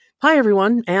Hi,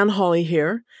 everyone. Anne Hawley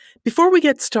here. Before we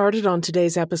get started on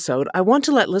today's episode, I want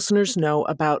to let listeners know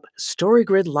about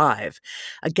StoryGrid Live,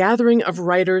 a gathering of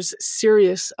writers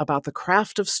serious about the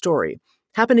craft of story,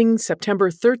 happening September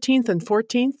 13th and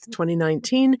 14th,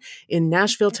 2019, in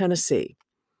Nashville, Tennessee.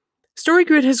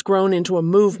 StoryGrid has grown into a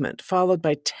movement followed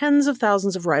by tens of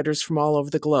thousands of writers from all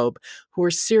over the globe who are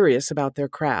serious about their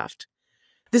craft.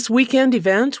 This weekend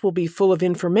event will be full of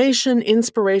information,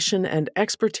 inspiration, and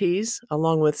expertise,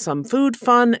 along with some food,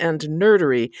 fun, and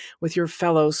nerdery with your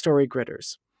fellow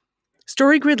StoryGridders.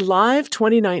 StoryGrid Live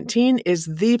 2019 is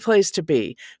the place to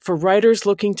be for writers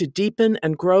looking to deepen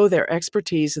and grow their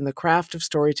expertise in the craft of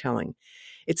storytelling.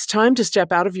 It's time to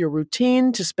step out of your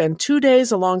routine to spend 2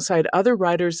 days alongside other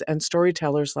writers and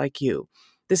storytellers like you.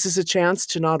 This is a chance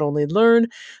to not only learn,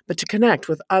 but to connect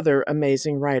with other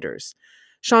amazing writers.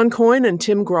 Sean Coyne and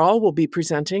Tim Grahl will be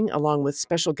presenting, along with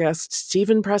special guest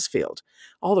Stephen Pressfield.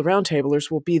 All the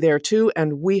roundtablers will be there too,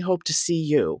 and we hope to see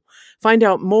you. Find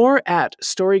out more at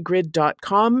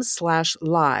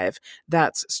storygrid.com/live.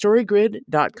 That's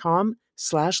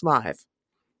storygrid.com/live.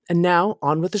 And now,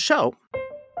 on with the show.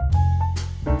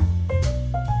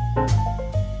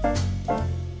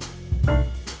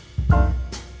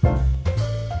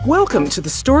 Welcome to the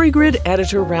StoryGrid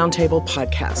Editor Roundtable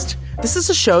podcast. This is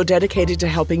a show dedicated to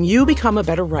helping you become a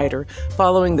better writer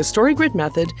following the StoryGrid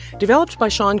method developed by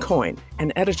Sean Coyne,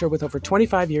 an editor with over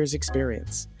 25 years'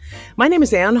 experience. My name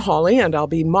is Anne Hawley, and I'll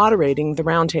be moderating the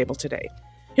roundtable today.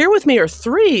 Here with me are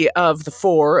 3 of the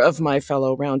 4 of my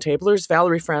fellow roundtablers,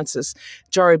 Valerie Francis,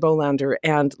 Jari Bolander,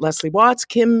 and Leslie Watts.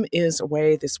 Kim is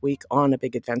away this week on a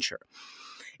big adventure.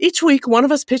 Each week, one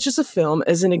of us pitches a film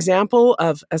as an example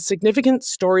of a significant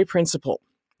story principle.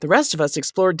 The rest of us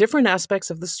explore different aspects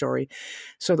of the story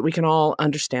so that we can all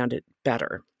understand it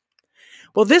better.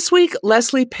 Well, this week,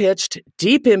 Leslie pitched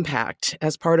Deep Impact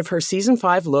as part of her Season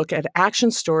 5 look at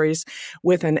action stories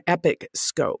with an epic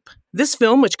scope. This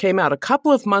film, which came out a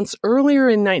couple of months earlier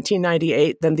in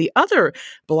 1998 than the other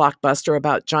blockbuster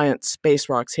about giant space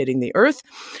rocks hitting the Earth,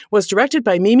 was directed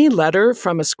by Mimi Leder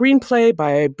from a screenplay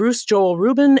by Bruce Joel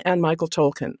Rubin and Michael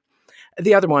Tolkin.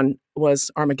 The other one was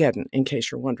Armageddon, in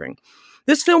case you're wondering.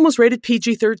 This film was rated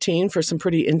PG-13 for some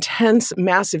pretty intense,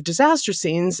 massive disaster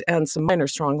scenes and some minor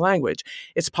strong language.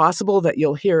 It's possible that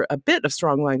you'll hear a bit of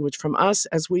strong language from us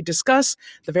as we discuss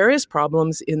the various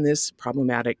problems in this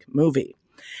problematic movie.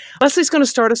 Leslie's going to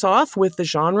start us off with the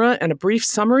genre and a brief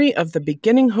summary of the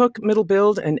beginning hook, middle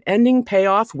build, and ending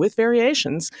payoff with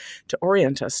variations to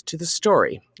orient us to the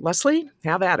story. Leslie,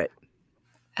 have at it.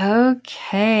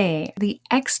 Okay. The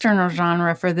external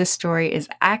genre for this story is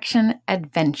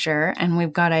action-adventure, and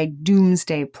we've got a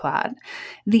doomsday plot.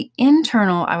 The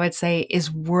internal, I would say, is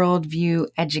worldview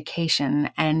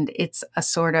education, and it's a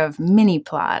sort of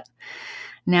mini-plot.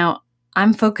 Now,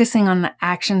 I'm focusing on the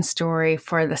action story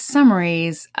for the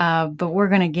summaries, but we're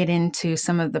going to get into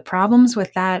some of the problems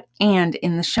with that. And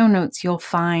in the show notes, you'll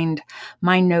find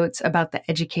my notes about the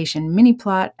education mini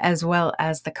plot, as well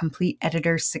as the complete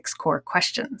editor's 6 core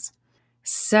questions.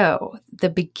 So the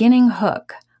beginning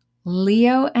hook.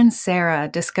 Leo and Sarah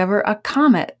discover a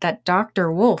comet that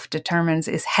Dr. Wolf determines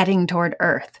is heading toward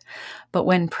Earth. But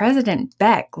when President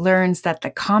Beck learns that the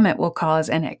comet will cause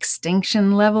an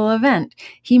extinction-level event,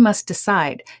 he must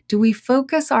decide, do we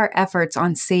focus our efforts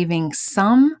on saving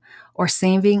some or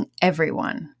saving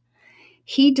everyone?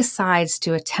 He decides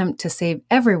to attempt to save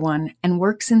everyone and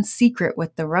works in secret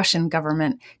with the Russian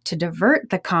government to divert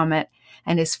the comet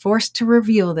and is forced to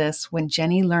reveal this when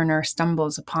Jenny Lerner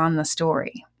stumbles upon the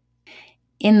story.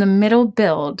 In the middle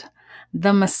build,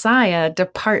 the Messiah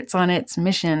departs on its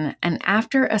mission, and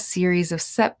after a series of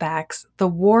setbacks, the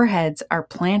warheads are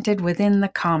planted within the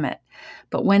comet.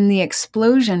 But when the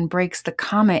explosion breaks the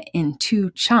comet in 2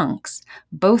 chunks,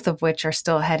 both of which are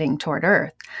still heading toward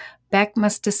Earth, Beck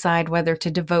must decide whether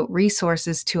to devote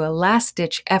resources to a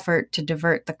last-ditch effort to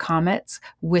divert the comets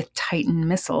with Titan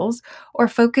missiles, or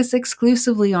focus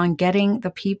exclusively on getting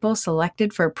the people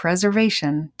selected for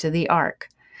preservation to the Ark.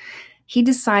 He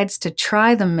decides to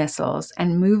try the missiles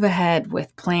and move ahead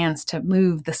with plans to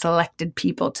move the selected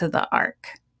people to the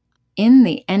Ark. In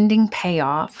the ending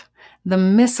payoff, the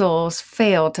missiles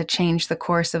fail to change the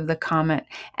course of the comet,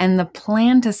 and the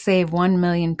plan to save 1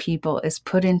 million people is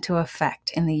put into effect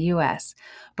in the U.S.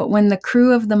 But when the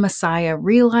crew of the Messiah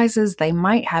realizes they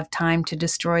might have time to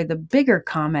destroy the bigger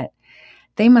comet,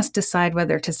 they must decide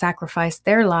whether to sacrifice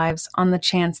their lives on the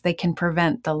chance they can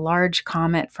prevent the large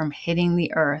comet from hitting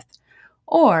the Earth,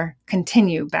 or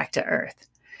continue back to Earth.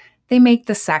 They make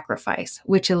the sacrifice,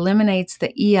 which eliminates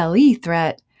the ELE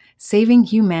threat, saving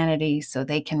humanity so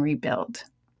they can rebuild.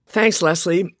 Thanks,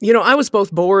 Leslie. I was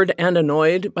both bored and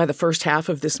annoyed by the first half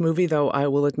of this movie, though I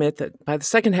will admit that by the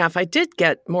second half, I did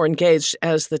get more engaged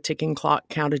as the ticking clock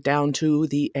counted down to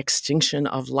the extinction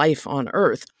of life on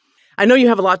Earth. I know you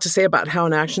have a lot to say about how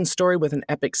an action story with an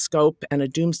epic scope and a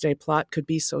doomsday plot could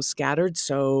be so scattered,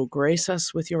 so grace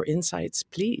us with your insights,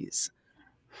 please.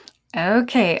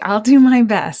 Okay, I'll do my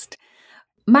best.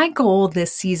 My goal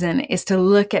this season is to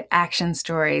look at action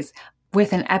stories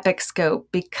with an epic scope,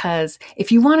 because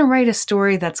if you want to write a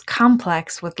story that's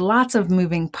complex with lots of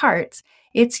moving parts,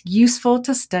 it's useful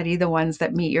to study the ones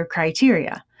that meet your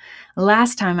criteria.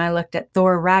 Last time I looked at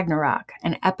Thor Ragnarok,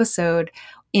 an episode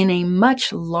in a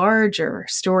much larger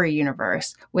story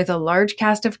universe with a large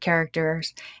cast of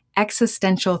characters,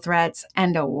 existential threats,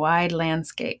 and a wide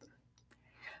landscape.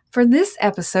 For this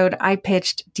episode, I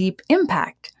pitched Deep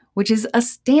Impact, which is a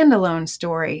standalone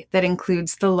story that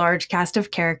includes the large cast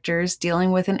of characters dealing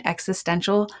with an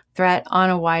existential threat on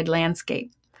a wide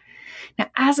landscape. Now,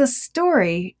 as a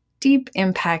story, Deep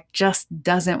Impact just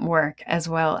doesn't work as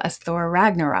well as Thor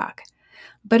Ragnarok,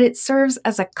 but it serves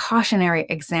as a cautionary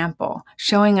example,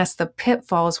 showing us the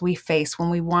pitfalls we face when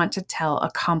we want to tell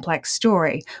a complex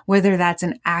story, whether that's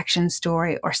an action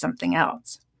story or something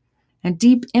else. And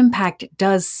Deep Impact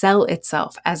does sell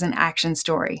itself as an action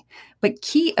story, but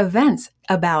key events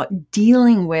about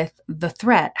dealing with the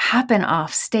threat happen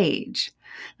off stage.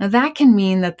 Now, that can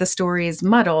mean that the story is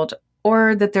muddled,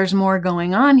 or that there's more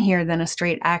going on here than a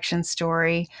straight action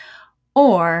story,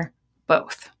 or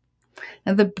both.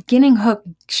 Now, the beginning hook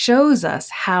shows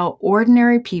us how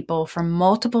ordinary people from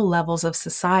multiple levels of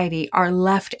society are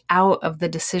left out of the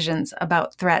decisions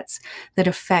about threats that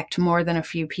affect more than a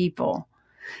few people.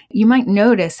 You might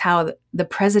notice how the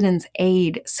president's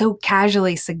aide so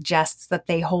casually suggests that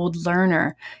they hold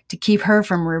Lerner to keep her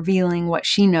from revealing what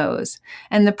she knows.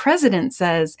 And the president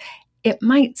says, "It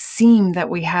might seem that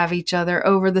we have each other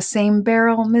over the same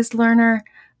barrel, Ms. Lerner,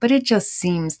 but it just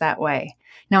seems that way."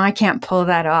 Now, I can't pull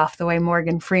that off the way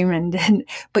Morgan Freeman did,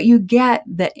 but you get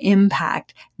the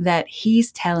impact that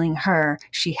he's telling her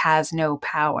she has no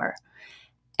power.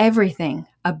 Everything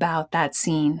about that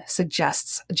scene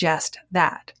suggests just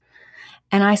that.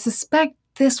 And I suspect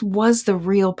this was the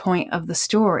real point of the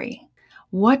story.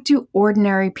 What do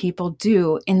ordinary people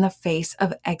do in the face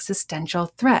of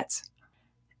existential threats?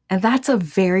 And that's a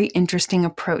very interesting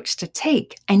approach to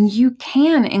take. And you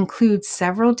can include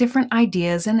several different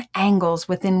ideas and angles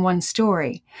within one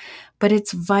story, but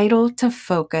it's vital to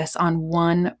focus on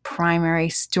one primary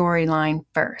storyline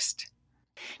first.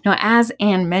 Now, as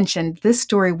Anne mentioned, this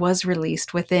story was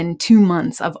released within 2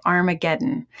 months of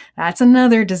Armageddon. That's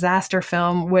another disaster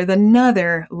film with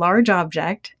another large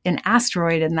object, an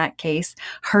asteroid in that case,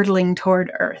 hurtling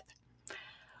toward Earth.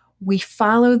 We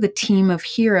follow the team of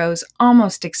heroes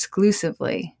almost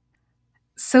exclusively.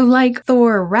 So like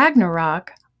Thor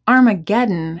Ragnarok,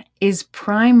 Armageddon is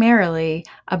primarily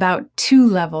about 2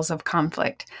 levels of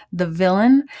conflict: the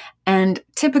villain and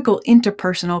typical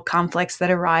interpersonal conflicts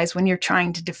that arise when you're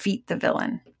trying to defeat the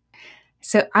villain.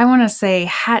 So I want to say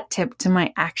hat tip to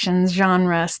my actions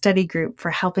genre study group for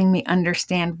helping me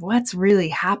understand what's really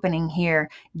happening here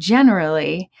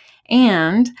generally,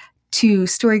 and to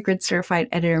StoryGrid certified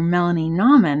editor Melanie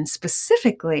Nauman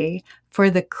specifically for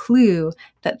the clue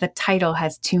that the title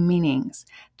has 2 meanings.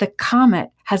 The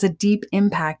comet has a deep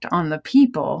impact on the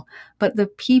people, but the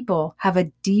people have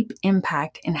a deep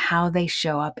impact in how they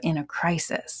show up in a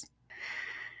crisis.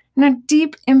 Now,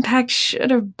 Deep Impact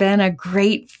should have been a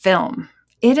great film.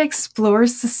 It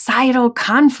explores societal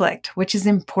conflict, which is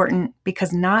important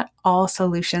because not all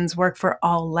solutions work for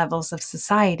all levels of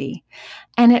society.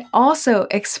 And it also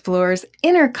explores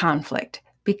inner conflict,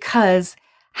 because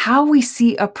how we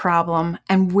see a problem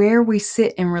and where we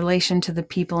sit in relation to the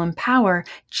people in power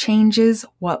changes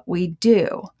what we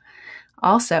do.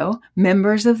 Also,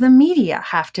 members of the media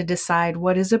have to decide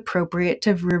what is appropriate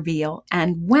to reveal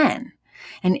and when.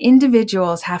 And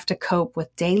individuals have to cope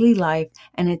with daily life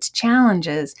and its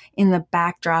challenges in the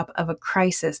backdrop of a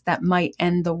crisis that might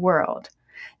end the world.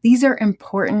 These are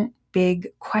important, big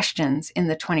questions in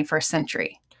the 21st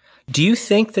century. Do you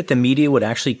think that the media would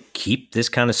actually keep this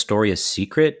kind of story a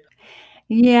secret?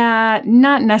 Yeah,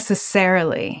 not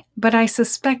necessarily, but I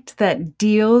suspect that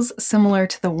deals similar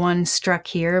to the one struck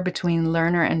here between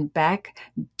Lerner and Beck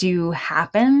do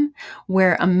happen,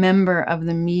 where a member of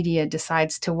the media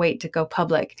decides to wait to go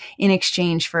public in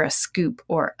exchange for a scoop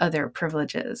or other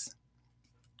privileges.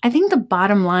 I think the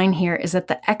bottom line here is that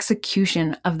the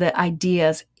execution of the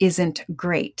ideas isn't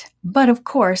great. But of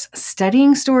course,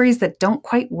 studying stories that don't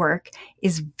quite work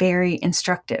is very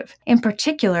instructive. In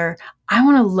particular, I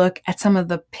want to look at some of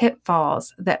the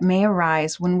pitfalls that may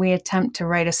arise when we attempt to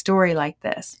write a story like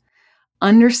this.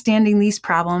 Understanding these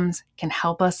problems can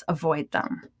help us avoid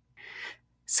them.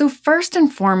 So first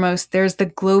and foremost, there's the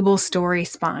global story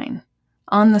spine.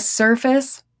 On the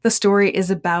surface, the story is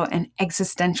about an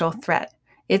existential threat.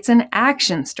 It's an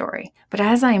action story, but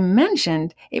as I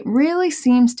mentioned, it really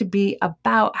seems to be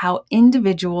about how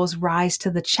individuals rise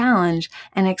to the challenge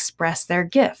and express their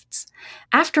gifts.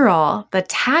 After all, the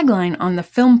tagline on the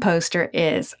film poster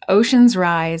is "Oceans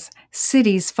rise,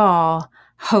 cities fall,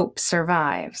 hope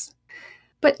survives."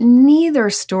 But neither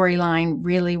storyline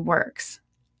really works.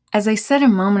 As I said a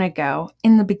moment ago,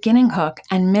 in the beginning hook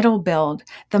and middle build,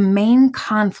 the main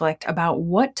conflict about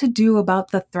what to do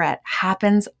about the threat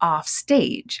happens off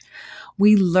stage.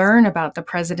 We learn about the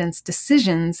president's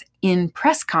decisions in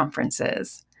press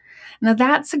conferences. Now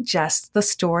that suggests the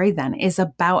story then is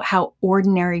about how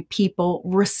ordinary people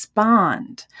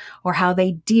respond or how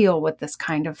they deal with this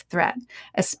kind of threat,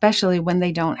 especially when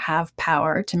they don't have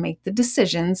power to make the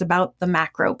decisions about the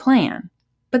macro plan.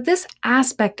 But this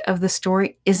aspect of the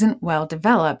story isn't well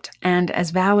developed, and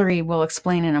as Valerie will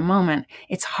explain in a moment,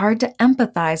 it's hard to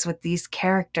empathize with these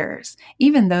characters,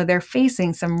 even though they're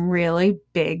facing some really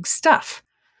big stuff.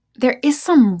 There is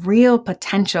some real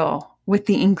potential with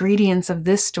the ingredients of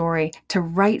this story to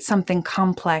write something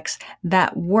complex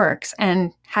that works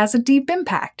and has a deep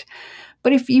impact.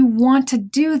 But if you want to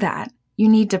do that, you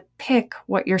need to pick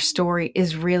what your story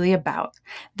is really about,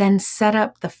 then set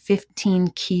up the 15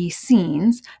 key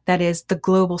scenes, that is the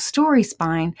global story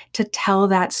spine, to tell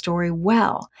that story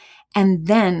well, and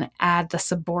then add the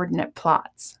subordinate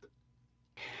plots.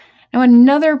 Now,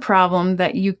 another problem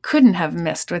that you couldn't have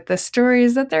missed with this story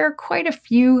is that there are quite a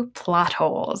few plot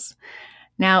holes.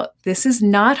 Now, this is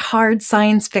not hard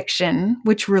science fiction,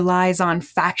 which relies on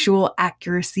factual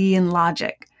accuracy and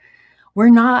logic. We're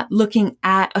not looking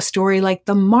at a story like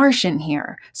The Martian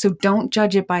here, so don't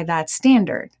judge it by that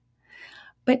standard.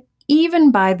 But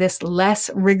even by this less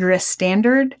rigorous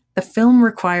standard, the film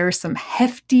requires some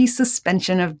hefty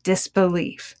suspension of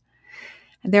disbelief.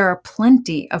 There are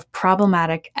plenty of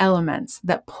problematic elements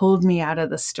that pulled me out of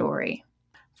the story.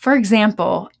 For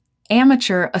example,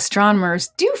 amateur astronomers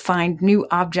do find new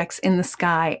objects in the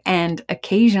sky and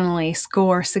occasionally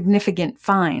score significant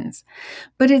finds.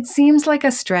 But it seems like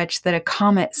a stretch that a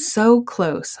comet so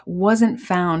close wasn't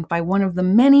found by one of the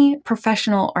many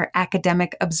professional or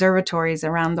academic observatories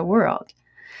around the world.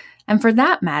 And for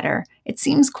that matter, it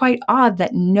seems quite odd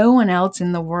that no one else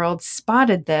in the world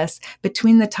spotted this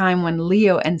between the time when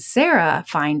Leo and Sarah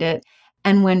find it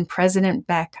and when President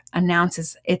Beck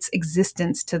announces its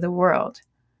existence to the world.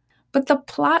 But the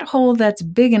plot hole that's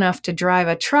big enough to drive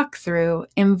a truck through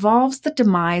involves the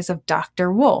demise of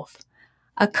Dr. Wolf.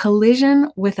 A collision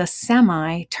with a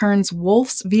semi turns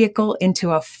Wolf's vehicle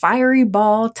into a fiery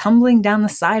ball tumbling down the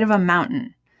side of a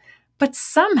mountain. But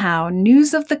somehow,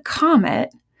 news of the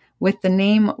comet, with the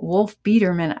name Wolf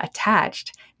Biederman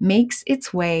attached, makes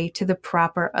its way to the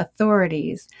proper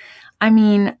authorities. I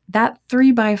mean, that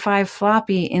 3x5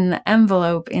 floppy in the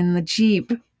envelope in the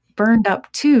Jeep burned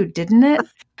up too, didn't it?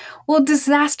 Well,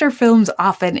 disaster films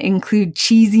often include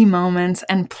cheesy moments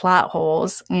and plot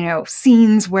holes,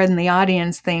 scenes when the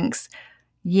audience thinks,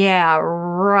 yeah,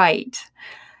 right.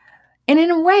 And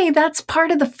in a way, that's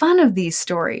part of the fun of these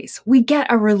stories. We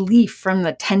get a relief from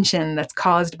the tension that's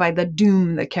caused by the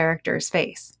doom the characters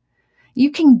face. You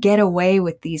can get away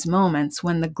with these moments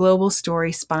when the global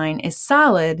story spine is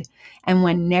solid and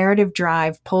when narrative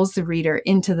drive pulls the reader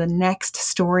into the next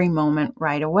story moment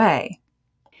right away.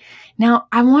 Now,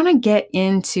 I want to get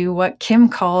into what Kim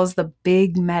calls the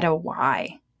big meta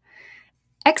why.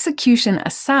 Execution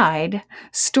aside,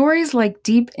 stories like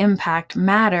Deep Impact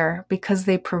matter because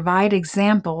they provide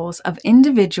examples of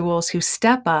individuals who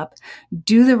step up,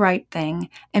 do the right thing,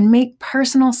 and make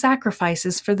personal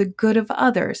sacrifices for the good of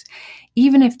others,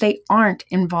 even if they aren't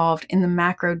involved in the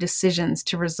macro decisions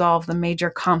to resolve the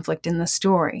major conflict in the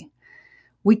story.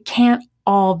 We can't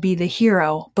all be the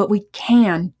hero, but we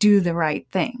can do the right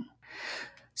thing.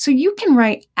 So you can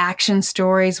write action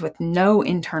stories with no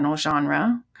internal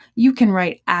genre. You can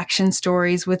write action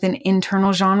stories with an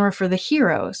internal genre for the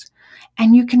heroes.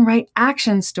 And you can write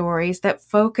action stories that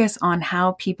focus on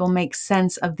how people make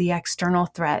sense of the external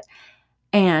threat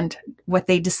and what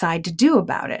they decide to do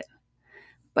about it.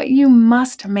 But you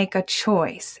must make a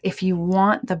choice if you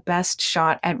want the best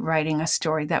shot at writing a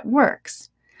story that works.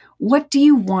 What do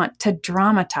you want to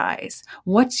dramatize?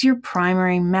 What's your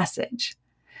primary message?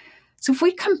 So if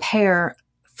we compare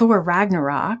Thor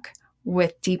Ragnarok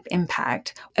with Deep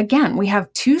Impact, again, we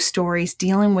have two stories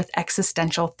dealing with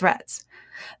existential threats.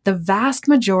 The vast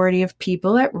majority of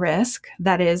people at risk,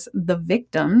 that is, the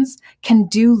victims, can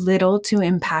do little to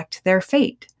impact their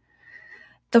fate.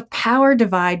 The power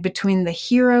divide between the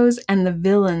heroes and the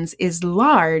villains is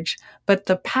large, but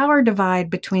the power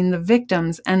divide between the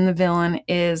victims and the villain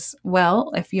is,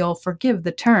 well, if you'll forgive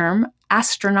the term,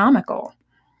 astronomical.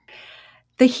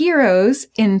 The heroes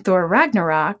in Thor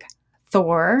Ragnarok,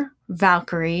 Thor,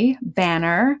 Valkyrie,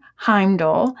 Banner,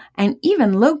 Heimdall, and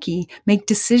even Loki make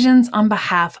decisions on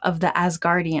behalf of the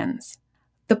Asgardians.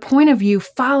 The point of view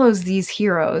follows these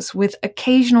heroes with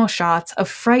occasional shots of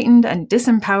frightened and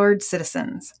disempowered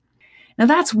citizens. Now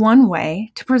that's one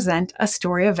way to present a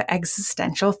story of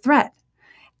existential threat,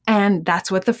 and that's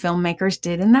what the filmmakers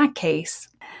did in that case.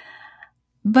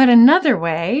 But another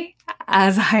way,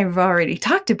 as I've already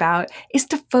talked about, is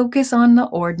to focus on the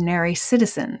ordinary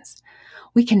citizens.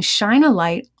 We can shine a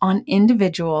light on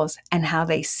individuals and how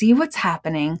they see what's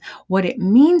happening, what it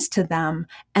means to them,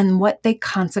 and what they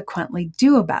consequently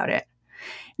do about it.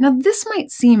 Now, this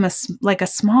might seem like a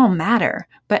small matter,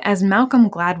 but as Malcolm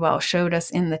Gladwell showed us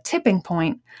in The Tipping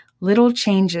Point, little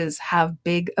changes have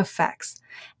big effects,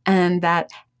 and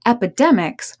that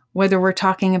epidemics, whether we're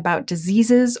talking about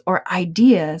diseases or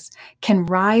ideas, can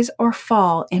rise or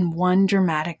fall in one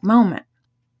dramatic moment.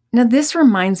 Now, this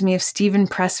reminds me of Steven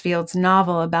Pressfield's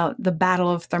novel about the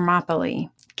Battle of Thermopylae,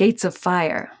 Gates of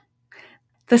Fire.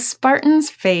 The Spartans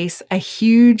face a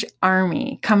huge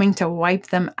army coming to wipe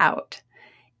them out.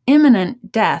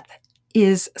 Imminent death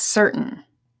is certain.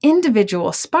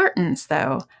 Individual Spartans,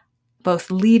 though,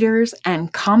 both leaders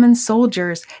and common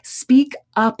soldiers, speak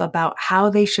up about how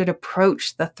they should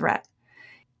approach the threat.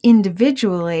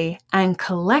 Individually and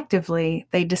collectively,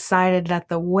 they decided that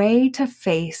the way to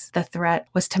face the threat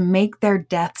was to make their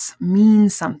deaths mean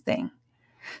something.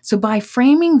 So by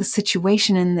framing the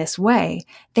situation in this way,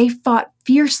 they fought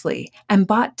fiercely and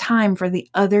bought time for the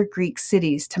other Greek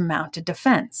cities to mount a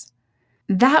defense.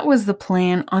 That was the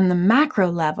plan on the macro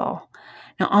level.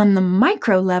 Now, on the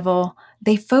micro level,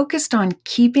 they focused on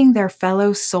keeping their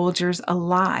fellow soldiers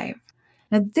alive.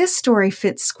 Now, this story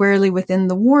fits squarely within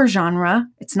the war genre.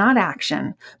 It's not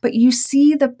action, but you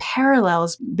see the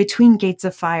parallels between Gates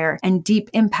of Fire and Deep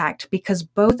Impact because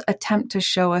both attempt to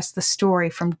show us the story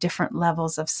from different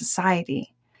levels of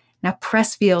society. Now,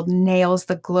 Pressfield nails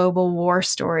the global war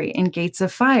story in Gates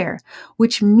of Fire,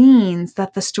 which means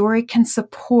that the story can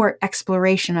support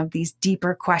exploration of these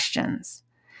deeper questions.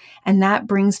 And that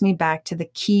brings me back to the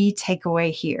key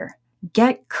takeaway here.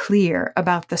 Get clear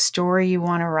about the story you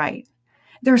want to write.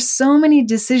 There are so many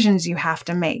decisions you have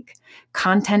to make.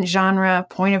 Content genre,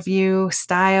 point of view,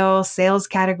 style, sales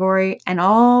category, and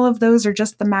all of those are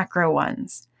just the macro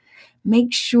ones.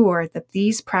 Make sure that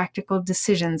these practical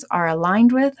decisions are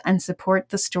aligned with and support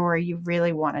the story you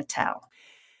really want to tell.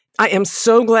 I am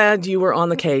so glad you were on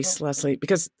the case, Leslie,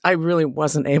 because I really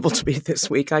wasn't able to be this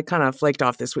week. I kind of flaked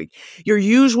off this week. Your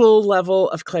usual level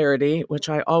of clarity, which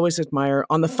I always admire,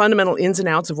 on the fundamental ins and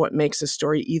outs of what makes a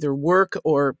story either work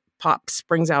or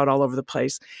springs out all over the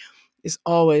place, is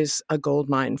always a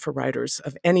goldmine for writers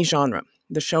of any genre.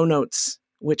 The show notes,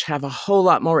 which have a whole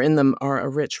lot more in them, are a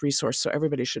rich resource, so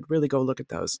everybody should really go look at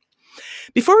those.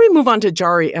 Before we move on to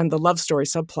Jari and the love story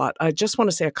subplot, I just want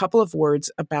to say a couple of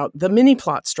words about the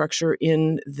mini-plot structure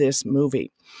in this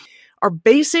movie. Our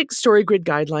basic story grid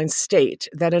guidelines state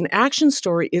that an action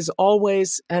story is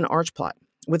always an arch plot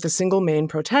with a single main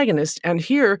protagonist. And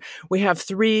here we have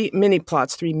three main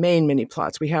mini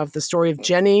plots. We have the story of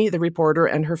Jenny, the reporter,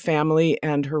 and her family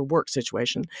and her work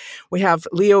situation. We have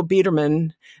Leo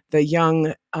Biederman, the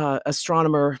young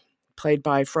astronomer played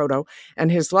by Frodo,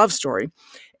 and his love story.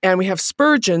 And we have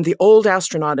Spurgeon, the old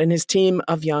astronaut, and his team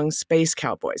of young space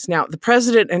cowboys. Now, the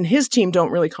president and his team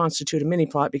don't really constitute a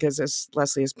mini-plot because, as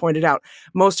Leslie has pointed out,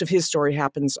 most of his story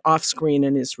happens off-screen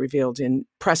and is revealed in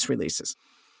press releases.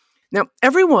 Now,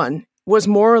 everyone was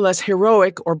more or less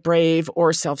heroic or brave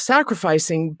or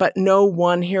self-sacrificing, but no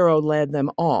one hero led them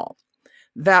all.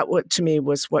 That, to me,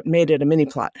 was what made it a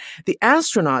mini-plot. The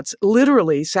astronauts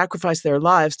literally sacrificed their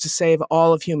lives to save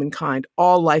all of humankind,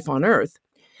 all life on Earth.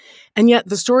 And yet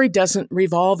the story doesn't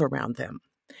revolve around them.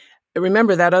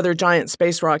 Remember that other giant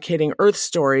space rock hitting Earth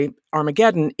story,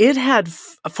 Armageddon, it had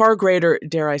a far greater,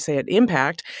 dare I say it,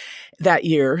 impact that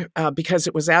year because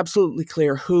it was absolutely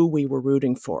clear who we were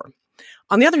rooting for.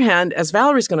 On the other hand, as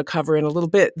Valerie's going to cover in a little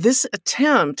bit, this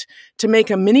attempt to make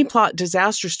a mini-plot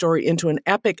disaster story into an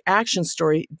epic action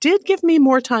story did give me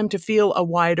more time to feel a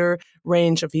wider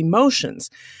range of emotions,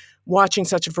 watching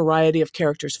such a variety of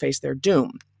characters face their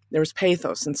doom. There was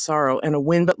pathos and sorrow and a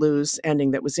win but lose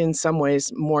ending that was in some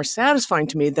ways more satisfying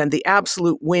to me than the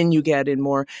absolute win you get in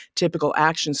more typical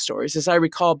action stories. As I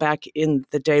recall back in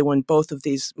the day when both of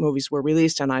these movies were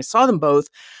released and I saw them both,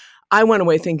 I went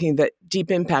away thinking that Deep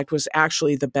Impact was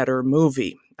actually the better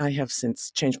movie. I have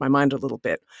since changed my mind a little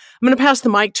bit. I'm going to pass the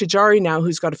mic to Jari now,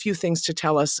 who's got a few things to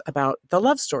tell us about the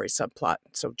love story subplot.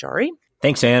 So, Jari?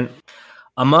 Thanks, Anne.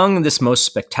 Among this most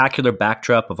spectacular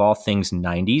backdrop of all things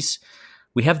 90s,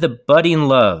 we have the budding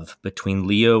love between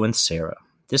Leo and Sarah.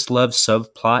 This love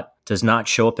subplot does not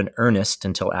show up in earnest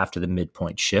until after the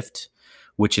midpoint shift,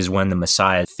 which is when the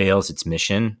Messiah fails its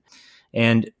mission.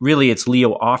 And really, it's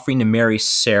Leo offering to marry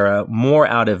Sarah more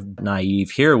out of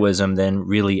naive heroism than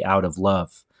really out of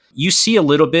love. You see a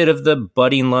little bit of the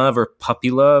budding love or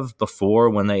puppy love before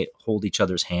when they hold each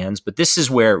other's hands, but this is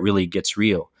where it really gets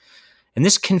real. And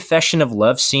this confession of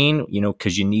love scene,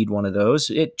 because you need one of those,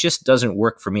 it just doesn't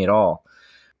work for me at all.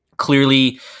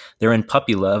 Clearly, they're in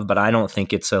puppy love, but I don't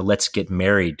think it's a let's get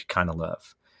married kind of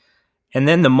love. And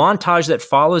then the montage that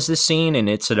follows this scene, and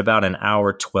it's at about an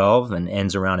hour 12 and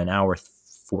ends around an hour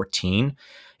 14,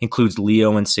 includes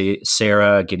Leo and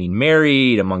Sarah getting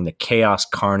married among the chaos,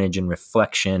 carnage, and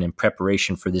reflection and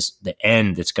preparation for the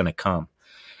end that's going to come.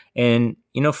 And,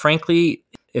 frankly,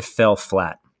 it fell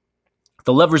flat.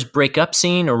 The lovers break up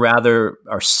scene, or rather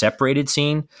our separated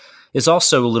scene, is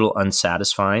also a little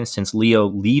unsatisfying since Leo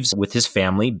leaves with his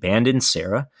family, abandons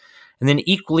Sarah. And then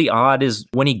equally odd is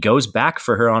when he goes back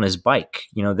for her on his bike.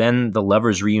 Then the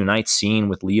lovers reunite scene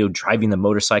with Leo driving the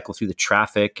motorcycle through the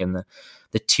traffic and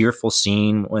the tearful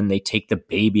scene when they take the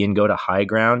baby and go to high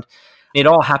ground. It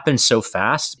all happens so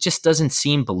fast. It just doesn't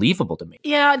seem believable to me.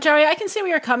 Yeah, Jari, I can see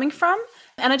where you're coming from.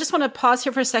 And I just want to pause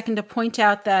here for a second to point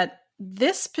out that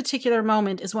this particular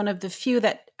moment is one of the few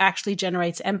that actually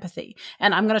generates empathy.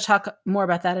 And I'm going to talk more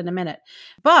about that in a minute.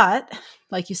 But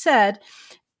like you said,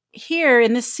 here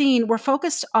in this scene, we're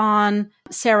focused on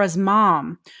Sarah's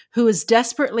mom, who is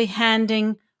desperately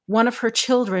handing one of her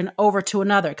children over to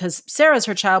another, because Sarah's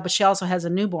her child, but she also has a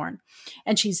newborn.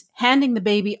 And she's handing the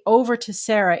baby over to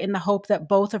Sarah in the hope that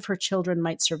both of her children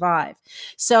might survive.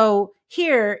 So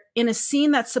here, in a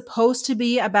scene that's supposed to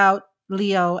be about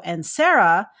Leo and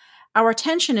Sarah, our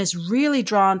attention is really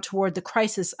drawn toward the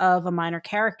crisis of a minor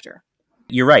character.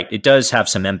 You're right. It does have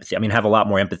some empathy. I have a lot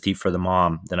more empathy for the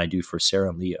mom than I do for Sarah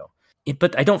and Leo.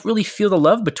 But I don't really feel the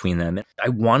love between them. I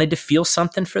wanted to feel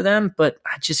something for them, but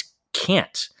I just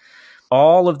can't.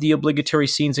 All of the obligatory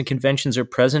scenes and conventions are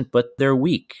present, but they're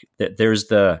weak. There's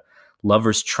the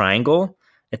lover's triangle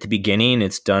at the beginning.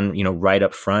 It's done, right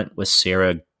up front with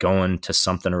Sarah going to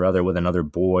something or other with another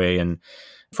boy. And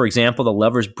for example, the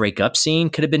lovers break up scene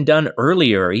could have been done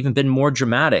earlier or even been more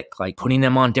dramatic, like putting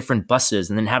them on different buses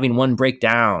and then having one break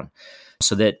down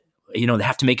so that, they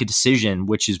have to make a decision,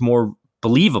 which is more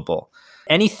believable.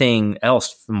 Anything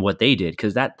else from what they did,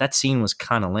 because that scene was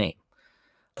kind of lame.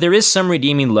 There is some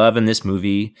redeeming love in this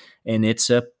movie, and it's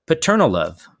a paternal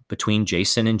love between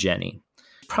Jason and Jenny.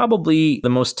 Probably the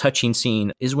most touching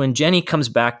scene is when Jenny comes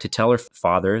back to tell her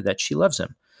father that she loves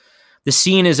him. The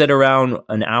scene is at around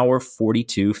an hour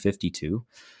 42:52.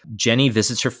 Jenny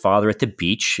visits her father at the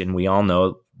beach, and we all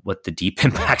know what the Deep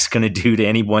Impact's going to do to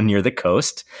anyone near the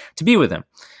coast to be with him.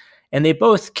 And they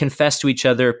both confess to each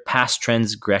other past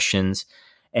transgressions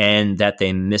and that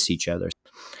they miss each other.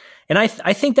 And I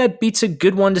think that beats a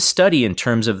good one to study in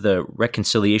terms of the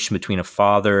reconciliation between a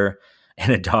father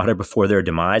and a daughter before their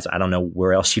demise. I don't know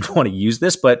where else you'd want to use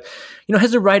this, but,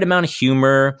 has the right amount of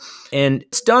humor and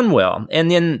it's done well.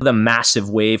 And then the massive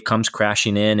wave comes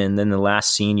crashing in. And then the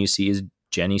last scene you see is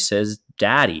Jenny says,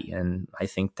 "Daddy." And I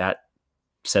think that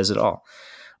says it all.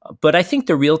 But I think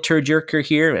the real tearjerker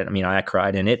here, I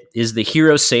cried in it, is the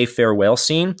heroes say farewell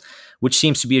scene, which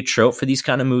seems to be a trope for these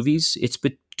kind of movies. It's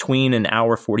between an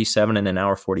hour 47 and an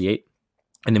hour 48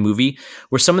 in the movie,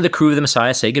 where some of the crew of the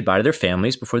Messiah say goodbye to their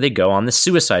families before they go on the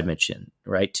suicide mission,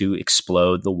 right, to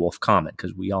explode the Wolf Comet,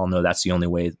 because we all know that's the only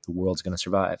way the world's going to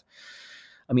survive.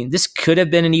 This could have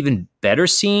been an even better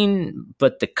scene,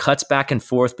 but the cuts back and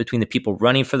forth between the people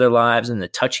running for their lives and the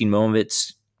touching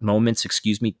moments,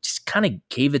 just kind of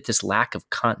gave it this lack of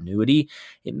continuity.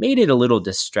 It made it a little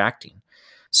distracting.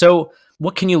 So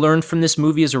what can you learn from this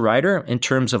movie as a writer in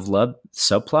terms of love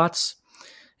subplots?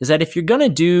 Is that if you're going to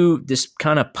do this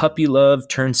kind of puppy love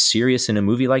turn serious in a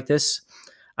movie like this,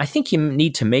 I think you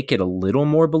need to make it a little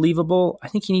more believable. I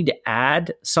think you need to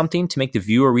add something to make the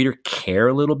viewer reader care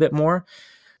a little bit more.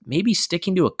 Maybe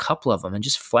sticking to a couple of them and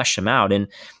just flesh them out. And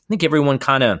I think everyone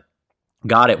kind of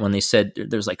got it when they said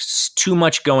there's like too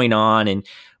much going on and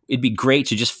it'd be great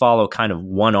to just follow kind of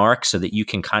one arc so that you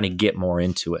can kind of get more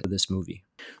into it, this movie.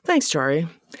 Thanks, Jari.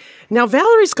 Now,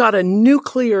 Valerie's got a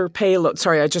nuclear payload.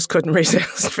 Sorry, I just couldn't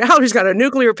resist. Valerie's got a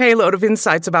nuclear payload of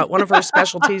insights about one of her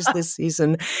specialties this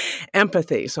season,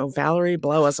 empathy. So, Valerie,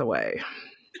 blow us away.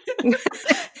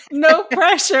 No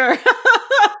pressure.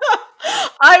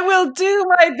 I will do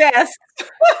my best.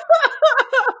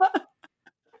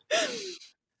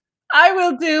 I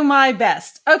will do my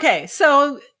best. Okay,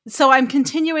 so I'm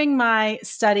continuing my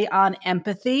study on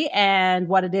empathy and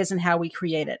what it is and how we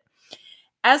create it.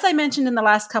 As I mentioned in the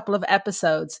last couple of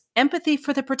episodes, empathy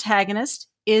for the protagonist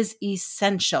is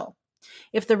essential.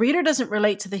 If the reader doesn't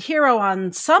relate to the hero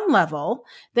on some level,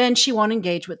 then she won't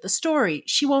engage with the story.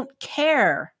 She won't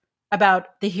care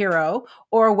about the hero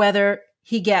or whether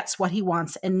he gets what he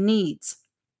wants and needs.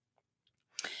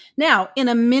 Now, in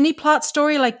a mini plot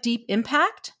story like Deep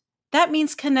Impact, that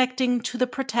means connecting to the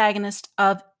protagonist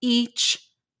of each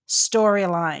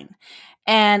storyline.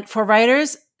 And for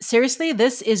writers, seriously,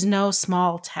 this is no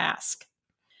small task.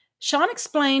 Sean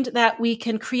explained that we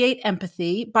can create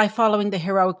empathy by following the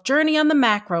heroic journey on the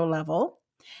macro level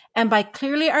and by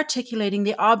clearly articulating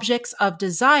the objects of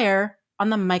desire on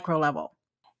the micro level.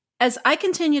 As I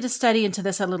continue to study into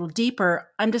this a little deeper,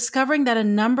 I'm discovering that a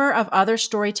number of other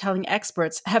storytelling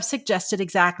experts have suggested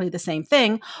exactly the same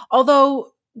thing,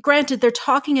 although, granted, they're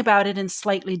talking about it in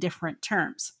slightly different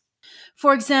terms.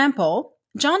 For example,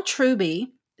 John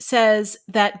Truby says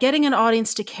that getting an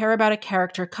audience to care about a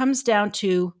character comes down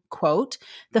to, quote,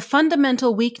 the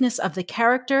fundamental weakness of the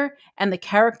character and the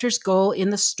character's goal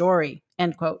in the story,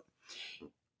 end quote.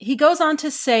 He goes on to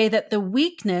say that the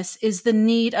weakness is the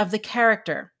need of the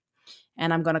character.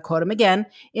 And I'm going to quote him again.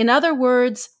 In other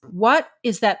words, what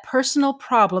is that personal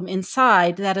problem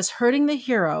inside that is hurting the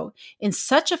hero in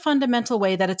such a fundamental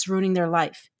way that it's ruining their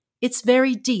life? It's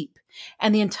very deep.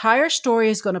 And the entire story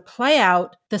is going to play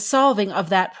out the solving of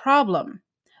that problem.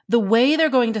 The way they're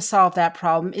going to solve that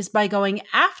problem is by going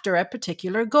after a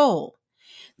particular goal.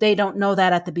 They don't know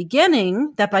that at the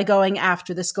beginning, that by going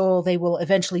after this goal, they will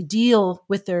eventually deal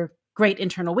with their great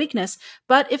internal weakness.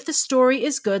 But if the story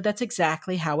is good, that's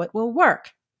exactly how it will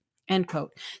work, end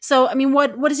quote. So, I mean,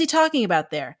 what is he talking about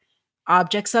there?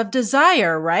 Objects of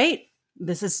desire, right?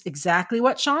 This is exactly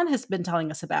what Sean has been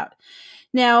telling us about.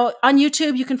 Now, on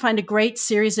YouTube, you can find a great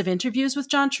series of interviews with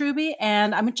John Truby,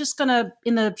 and I'm just going to,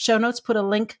 in the show notes, put a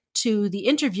link to the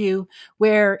interview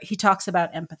where he talks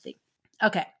about empathy.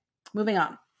 Okay, moving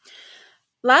on.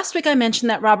 Last week, I mentioned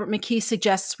that Robert McKee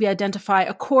suggests we identify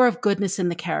a core of goodness in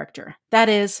the character. That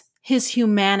is, his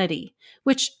humanity,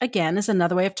 which, again, is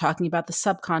another way of talking about the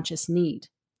subconscious need.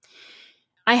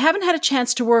 I haven't had a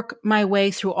chance to work my way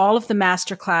through all of the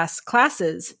masterclass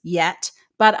classes yet,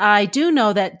 but I do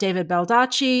know that David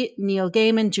Baldacci, Neil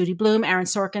Gaiman, Judy Blume, Aaron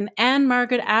Sorkin, and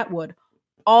Margaret Atwood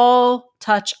all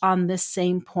touch on this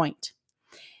same point.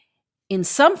 In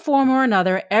some form or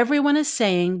another, everyone is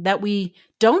saying that we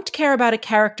don't care about a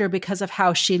character because of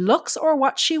how she looks or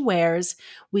what she wears.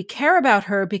 We care about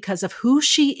her because of who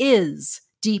she is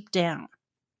deep down.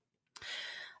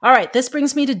 All right, this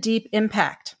brings me to Deep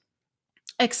Impact.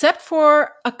 Except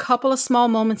for a couple of small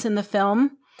moments in the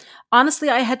film, honestly,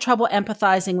 I had trouble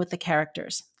empathizing with the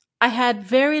characters. I had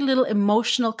very little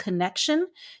emotional connection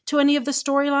to any of the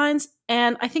storylines,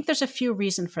 and I think there's a few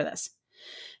reasons for this.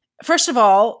 First of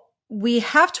all, we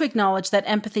have to acknowledge that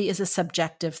empathy is a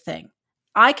subjective thing.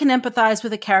 I can empathize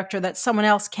with a character that someone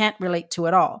else can't relate to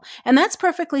at all, and that's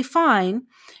perfectly fine.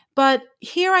 But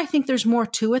here I think there's more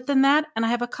to it than that, and I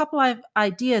have a couple of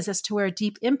ideas as to where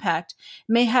Deep Impact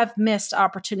may have missed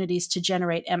opportunities to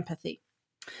generate empathy.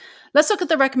 Let's look at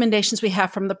the recommendations we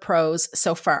have from the pros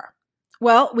so far.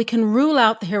 Well, we can rule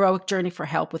out the heroic journey for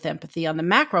help with empathy on the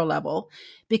macro level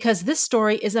because this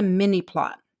story is a mini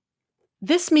plot.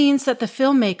 This means that the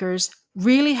filmmakers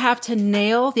really have to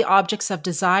nail the objects of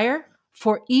desire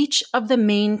for each of the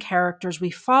main characters we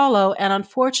follow, and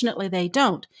unfortunately they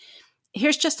don't.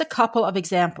 Here's just a couple of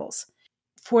examples.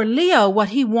 For Leo, what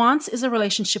he wants is a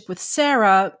relationship with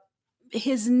Sarah.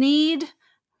 His need,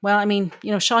 well, I mean,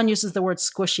 Sean uses the word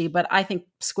squishy, but I think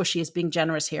squishy is being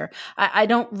generous here. I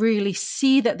don't really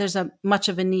see that there's much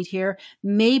of a need here.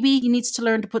 Maybe he needs to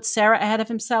learn to put Sarah ahead of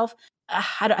himself.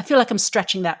 I feel like I'm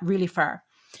stretching that really far.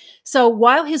 So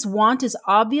while his want is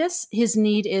obvious, his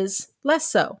need is less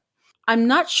so. I'm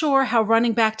not sure how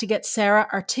running back to get Sarah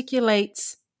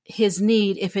articulates his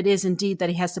need if it is indeed that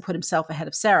he has to put himself ahead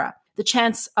of Sarah. The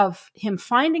chance of him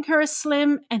finding her is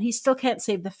slim, and he still can't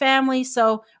save the family,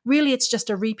 so really it's just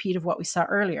a repeat of what we saw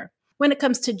earlier. When it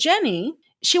comes to Jenny,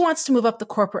 she wants to move up the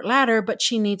corporate ladder, but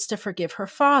she needs to forgive her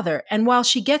father. And while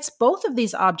she gets both of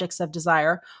these objects of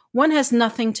desire, one has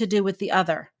nothing to do with the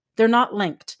other. They're not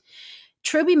linked.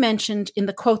 Truby mentioned in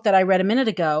the quote that I read a minute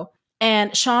ago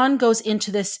And Sean goes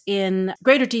into this in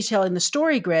greater detail in the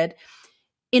story grid.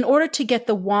 In order to get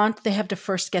the want, they have to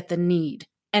first get the need.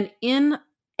 And in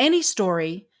any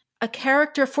story, a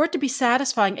character, for it to be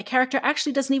satisfying, a character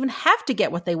actually doesn't even have to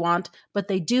get what they want, but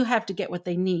they do have to get what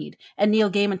they need. And Neil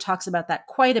Gaiman talks about that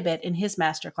quite a bit in his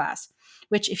masterclass,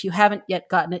 which if you haven't yet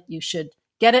gotten it, you should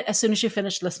get it as soon as you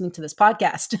finish listening to this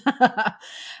podcast.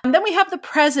 And then we have the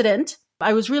president.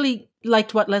 I was really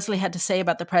liked what Leslie had to say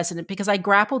about the president because I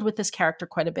grappled with this character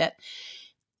quite a bit.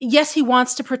 Yes, he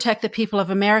wants to protect the people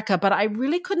of America, but I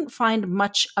really couldn't find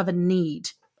much of a need,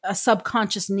 a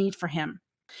subconscious need for him.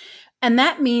 And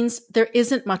that means there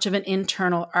isn't much of an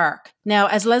internal arc. Now,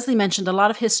 as Leslie mentioned, a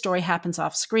lot of his story happens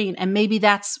off screen, and maybe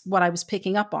that's what I was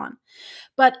picking up on.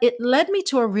 But it led me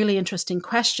to a really interesting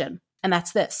question, and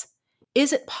that's this.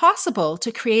 Is it possible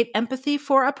to create empathy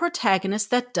for a protagonist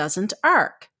that doesn't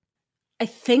arc? I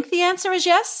think the answer is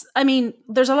yes. I mean,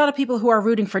 there's a lot of people who are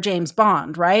rooting for James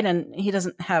Bond, right? And he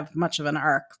doesn't have much of an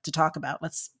arc to talk about,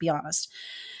 let's be honest.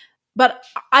 But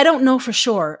I don't know for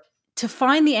sure. To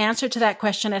find the answer to that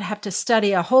question, I'd have to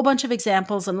study a whole bunch of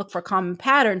examples and look for common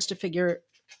patterns to figure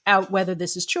out whether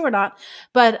this is true or not.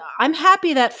 But I'm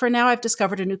happy that for now I've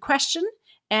discovered a new question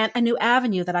and a new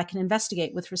avenue that I can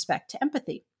investigate with respect to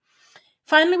empathy.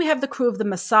 Finally, we have the crew of the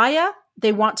Messiah.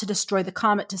 They want to destroy the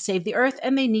comet to save the Earth,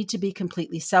 and they need to be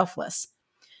completely selfless.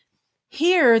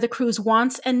 Here, the crew's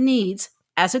wants and needs,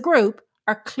 as a group,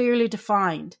 are clearly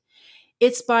defined.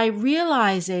 It's by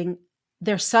realizing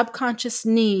their subconscious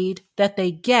need that they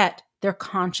get their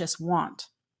conscious want.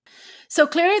 So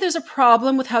clearly there's a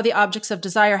problem with how the objects of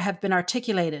desire have been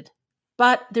articulated,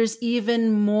 but there's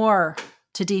even more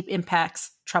to Deep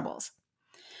Impact's troubles.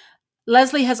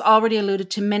 Leslie has already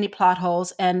alluded to many plot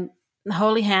holes, and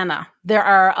holy Hannah, there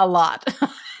are a lot.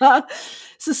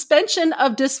 Suspension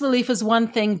of disbelief is one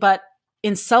thing, but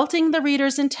insulting the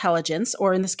reader's intelligence,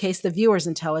 or in this case, the viewer's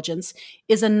intelligence,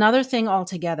 is another thing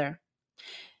altogether.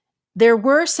 There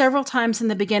were several times in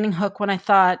the beginning hook when I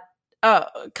thought, oh,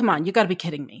 come on, you got to be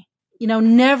kidding me. You know,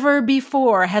 never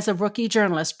before has a rookie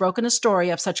journalist broken a story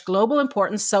of such global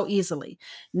importance so easily.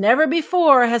 Never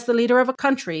before has the leader of a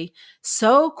country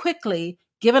so quickly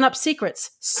given up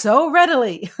secrets so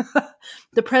readily.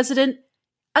 The president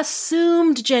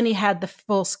assumed Jenny had the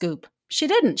full scoop. She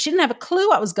didn't. She didn't have a clue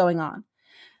what was going on.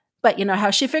 But you know how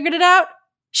she figured it out?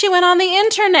 She went on the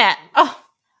internet.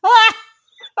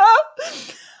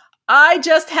 I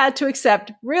just had to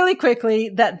accept really quickly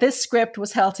that this script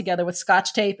was held together with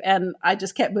Scotch tape, and I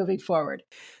just kept moving forward.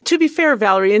 To be fair,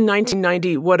 Valerie, in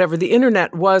 1990, whatever, the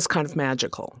internet was kind of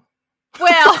magical.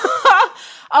 Well,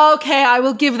 okay, I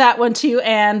will give that one to you,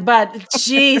 Anne, but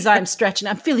geez, I'm stretching.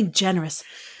 I'm feeling generous.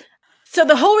 So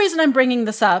the whole reason I'm bringing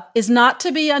this up is not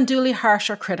to be unduly harsh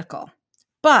or critical,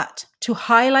 but to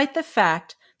highlight the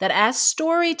fact that as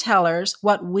storytellers,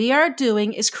 what we are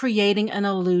doing is creating an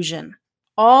illusion.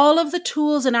 All of the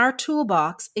tools in our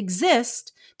toolbox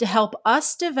exist to help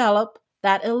us develop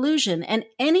that illusion, and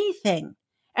anything,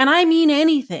 and I mean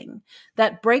anything,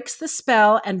 that breaks the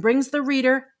spell and brings the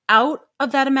reader out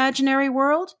of that imaginary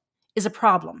world is a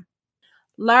problem.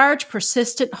 Large,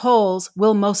 persistent holes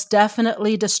will most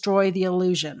definitely destroy the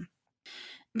illusion.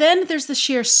 Then there's the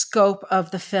sheer scope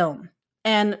of the film,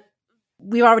 and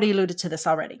we already alluded to this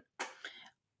already.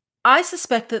 I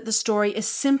suspect that the story is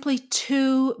simply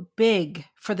too big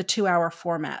for the 2-hour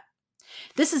format.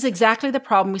 This is exactly the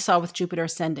problem we saw with Jupiter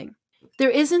Ascending. There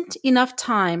isn't enough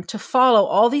time to follow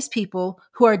all these people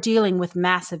who are dealing with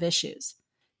massive issues.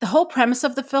 The whole premise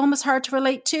of the film is hard to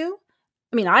relate to.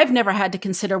 I mean, I've never had to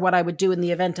consider what I would do in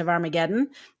the event of Armageddon.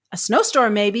 A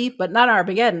snowstorm maybe, but not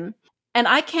Armageddon. And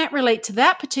I can't relate to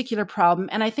that particular problem,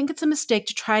 and I think it's a mistake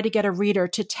to try to get a reader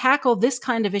to tackle this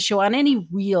kind of issue on any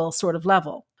real sort of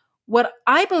level. What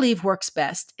I believe works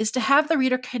best is to have the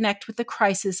reader connect with the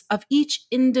crisis of each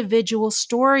individual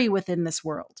story within this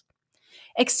world.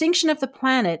 Extinction of the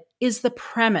planet is the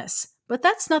premise, but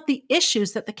that's not the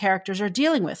issues that the characters are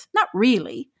dealing with. Not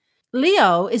really.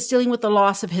 Leo is dealing with the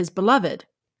loss of his beloved.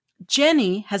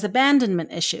 Jenny has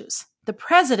abandonment issues. The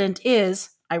president is,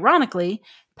 ironically,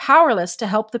 powerless to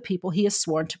help the people he is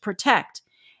sworn to protect.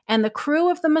 And the crew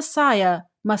of the Messiah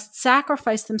must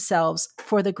sacrifice themselves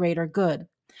for the greater good.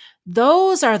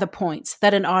 Those are the points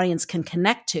that an audience can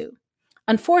connect to.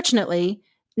 Unfortunately,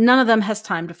 none of them has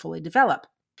time to fully develop.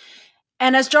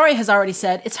 And as Jari has already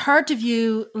said, it's hard to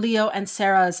view Leo and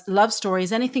Sarah's love story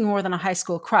as anything more than a high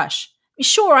school crush.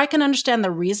 Sure, I can understand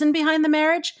the reason behind the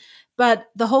marriage, but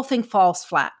the whole thing falls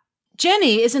flat.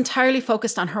 Jenny is entirely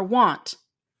focused on her want.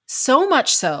 So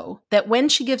much so that when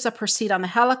she gives up her seat on the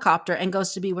helicopter and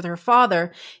goes to be with her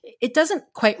father, it doesn't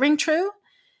quite ring true.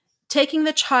 taking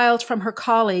the child from her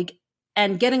colleague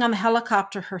and getting on the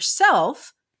helicopter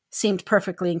herself seemed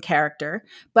perfectly in character,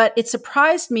 but it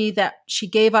surprised me that she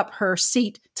gave up her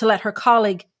seat to let her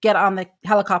colleague get on the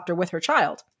helicopter with her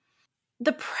child.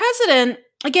 The president,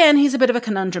 again, he's a bit of a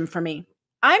conundrum for me.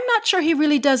 I'm not sure he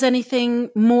really does anything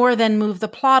more than move the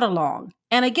plot along.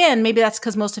 And again, maybe that's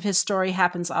because most of his story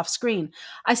happens off screen.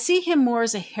 I see him more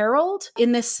as a herald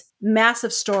in this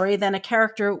massive story than a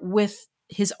character with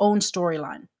his own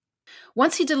storyline.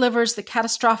 Once he delivers the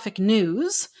catastrophic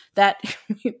news that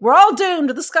we're all doomed,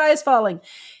 the sky is falling,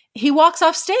 he walks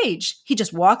off stage. He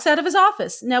just walks out of his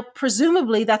office. Now,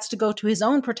 presumably that's to go to his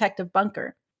own protective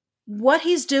bunker. What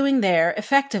he's doing there,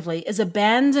 effectively, is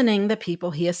abandoning the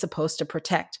people he is supposed to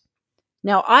protect.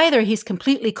 Now, either he's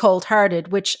completely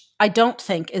cold-hearted, which I don't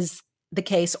think is the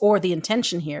case or the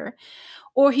intention here,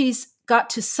 or he's got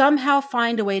to somehow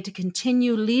find a way to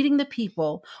continue leading the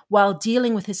people while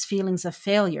dealing with his feelings of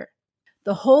failure.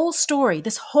 The whole story,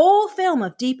 this whole film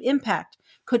of Deep Impact,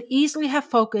 could easily have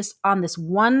focused on this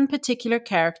one particular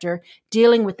character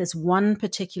dealing with this one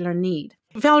particular need.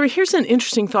 Valerie, here's an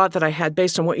interesting thought that I had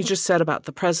based on what you just said about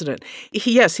the president.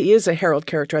 Yes, he is a herald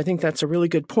character. I think that's a really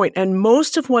good point. And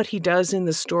most of what he does in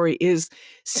the story is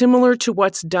similar to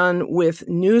what's done with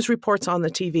news reports on the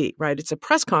TV, right? It's a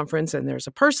press conference and there's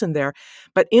a person there.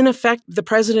 But in effect, the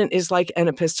president is like an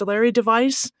epistolary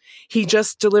device. He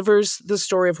just delivers the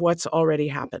story of what's already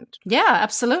happened. Yeah,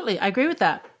 absolutely. I agree with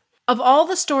that. Of all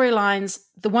the storylines,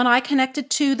 the one I connected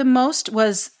to the most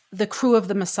was the crew of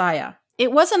the Messiah.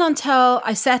 It wasn't until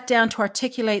I sat down to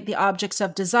articulate the objects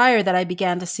of desire that I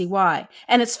began to see why.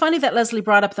 And it's funny that Leslie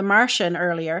brought up The Martian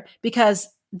earlier, because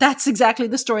that's exactly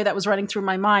the story that was running through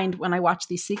my mind when I watched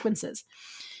these sequences.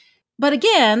 But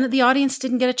again, the audience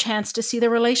didn't get a chance to see the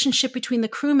relationship between the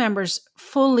crew members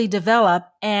fully develop,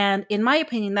 and in my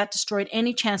opinion, that destroyed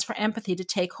any chance for empathy to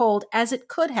take hold, as it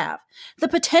could have. The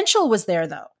potential was there,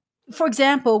 though. For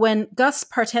example, when Gus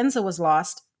Partenza was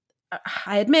lost,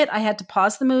 I admit I had to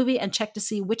pause the movie and check to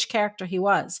see which character he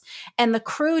was. And the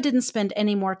crew didn't spend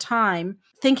any more time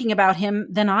thinking about him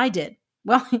than I did.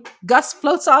 Well, Gus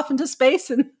floats off into space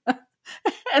and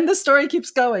the story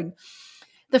keeps going.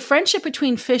 The friendship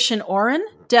between Fish and Oren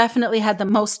definitely had the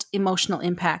most emotional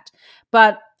impact.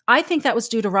 But I think that was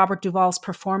due to Robert Duvall's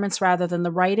performance rather than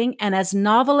the writing. And as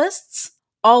novelists,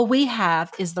 all we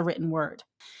have is the written word.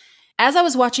 As I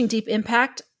was watching Deep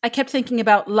Impact, I kept thinking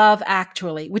about Love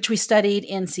Actually, which we studied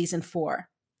in season 4.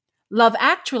 Love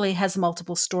Actually has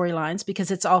multiple storylines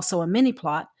because it's also a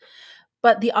mini-plot,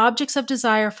 but the objects of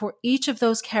desire for each of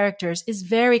those characters is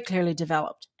very clearly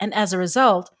developed. And as a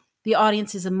result, the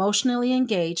audience is emotionally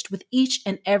engaged with each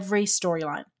and every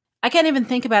storyline. I can't even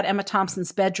think about Emma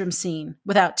Thompson's bedroom scene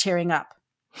without tearing up.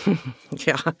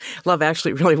 Yeah, Love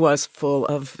Actually really was full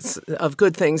of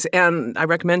good things. And I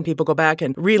recommend people go back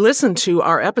and re-listen to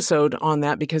our episode on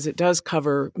that because it does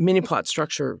cover mini-plot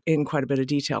structure in quite a bit of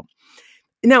detail.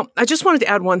 Now, I just wanted to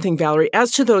add one thing, Valerie.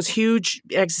 As to those huge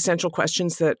existential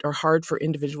questions that are hard for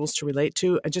individuals to relate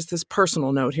to, just this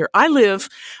personal note here. I live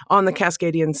on the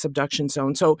Cascadian subduction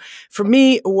zone. So for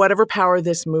me, whatever power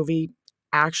this movie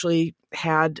actually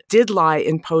did lie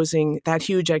in posing that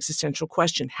huge existential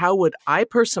question. How would I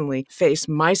personally face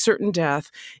my certain death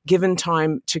given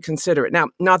time to consider it? Now,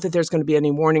 not that there's going to be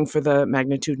any warning for the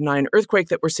magnitude 9 earthquake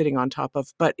that we're sitting on top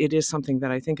of, but it is something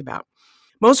that I think about.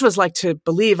 Most of us like to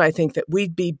believe, I think, that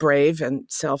we'd be brave and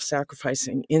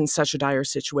self-sacrificing in such a dire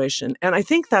situation. And I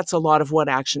think that's a lot of what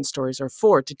action stories are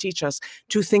for, to teach us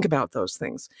to think about those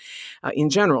things in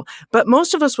general. But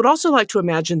most of us would also like to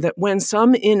imagine that when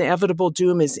some inevitable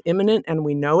doom is imminent and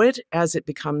we know it, as it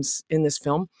becomes in this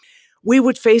film, we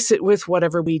would face it with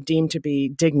whatever we deem to be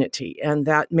dignity. And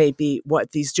that may be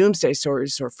what these doomsday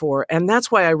stories are for. And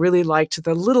that's why I really liked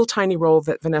the little tiny role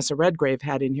that Vanessa Redgrave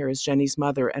had in here as Jenny's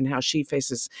mother and how she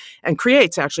faces and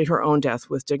creates actually her own death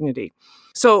with dignity.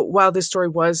 So while this story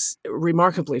was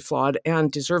remarkably flawed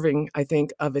and deserving, I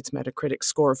think, of its Metacritic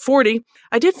score of 40,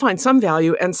 I did find some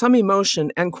value and some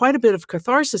emotion and quite a bit of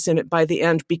catharsis in it by the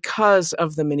end because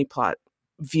of the mini-plot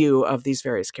view of these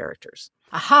various characters.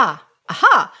 Aha!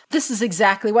 This is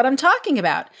exactly what I'm talking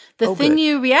about. The thing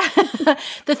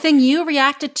you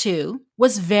reacted to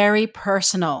was very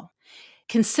personal,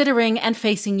 considering and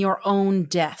facing your own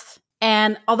death.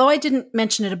 And although I didn't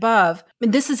mention it above,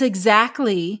 this is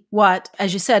exactly what,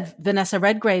 as you said, Vanessa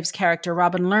Redgrave's character,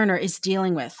 Robin Lerner, is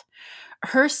dealing with.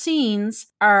 Her scenes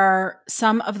are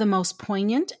some of the most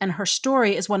poignant, and her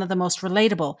story is one of the most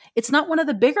relatable. It's not one of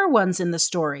the bigger ones in the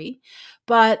story,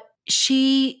 but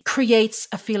she creates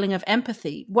a feeling of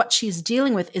empathy. What she's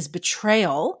dealing with is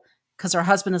betrayal, because her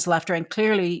husband has left her and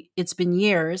clearly it's been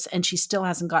years and she still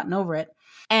hasn't gotten over it,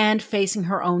 and facing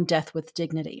her own death with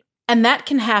dignity. And that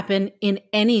can happen in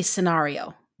any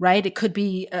scenario, right? It could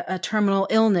be a terminal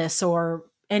illness or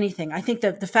anything. I think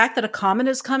that the fact that a comet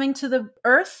is coming to the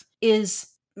Earth is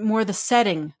more the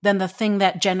setting than the thing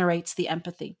that generates the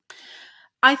empathy.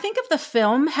 I think if the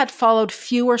film had followed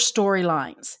fewer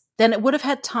storylines, then it would have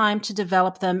had time to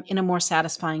develop them in a more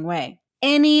satisfying way.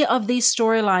 Any of these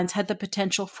storylines had the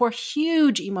potential for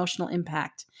huge emotional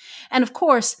impact. And of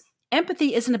course,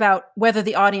 empathy isn't about whether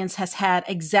the audience has had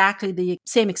exactly the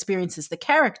same experience as the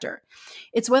character.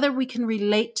 It's whether we can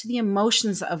relate to the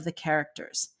emotions of the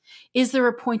characters. Is there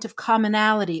a point of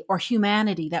commonality or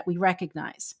humanity that we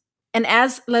recognize? And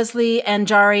as Leslie and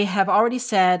Jari have already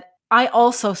said, I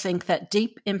also think that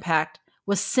Deep Impact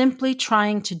was simply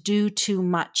trying to do too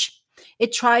much.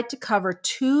 It tried to cover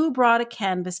too broad a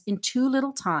canvas in too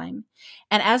little time,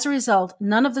 and as a result,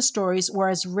 none of the stories were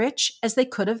as rich as they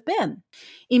could have been.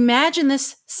 Imagine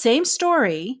this same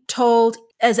story told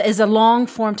as a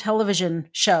long-form television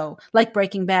show like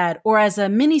Breaking Bad, or as a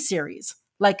miniseries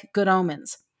like Good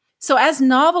Omens. So as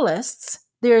novelists,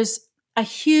 there's a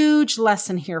huge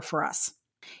lesson here for us.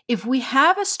 If we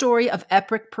have a story of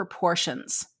epic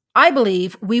proportions, I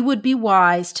believe we would be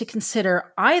wise to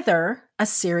consider either a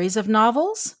series of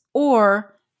novels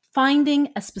or finding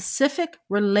a specific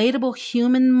relatable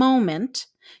human moment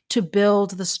to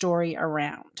build the story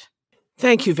around.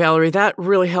 Thank you, Valerie. That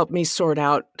really helped me sort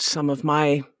out some of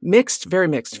my very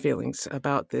mixed feelings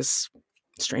about this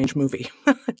strange movie.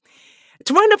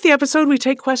 To wind up the episode, we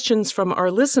take questions from our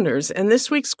listeners, and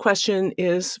this week's question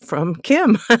is from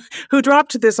Kim, who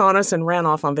dropped this on us and ran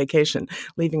off on vacation,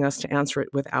 leaving us to answer it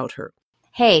without her.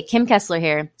 Hey, Kim Kessler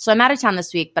here. So I'm out of town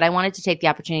this week, but I wanted to take the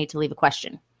opportunity to leave a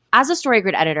question. As a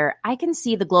StoryGrid editor, I can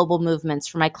see the global movements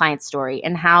for my client's story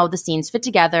and how the scenes fit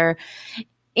together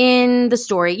in the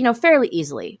story, fairly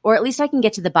easily, or at least I can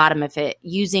get to the bottom of it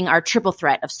using our triple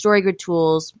threat of StoryGrid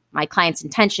tools, my client's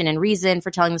intention and reason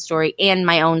for telling the story, and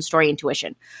my own story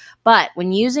intuition. But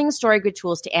when using StoryGrid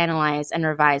tools to analyze and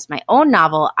revise my own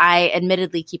novel, I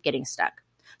admittedly keep getting stuck.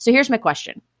 So here's my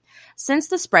question. Since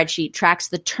the spreadsheet tracks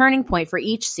the turning point for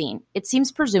each scene, it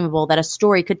seems presumable that a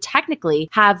story could technically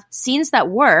have scenes that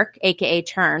work, aka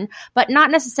turn, but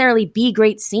not necessarily be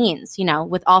great scenes,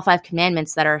 with all 5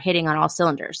 commandments that are hitting on all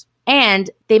cylinders. And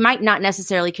they might not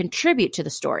necessarily contribute to the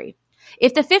story.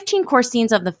 If the 15 core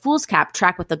scenes of the Fool's Cap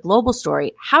track with the global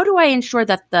story, how do I ensure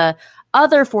that the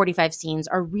other 45 scenes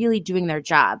are really doing their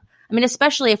job?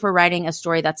 Especially if we're writing a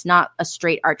story that's not a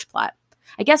straight arch plot.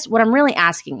 I guess what I'm really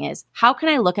asking is, how can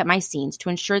I look at my scenes to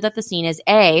ensure that the scene is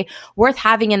A, worth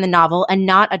having in the novel and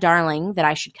not a darling that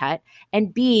I should cut,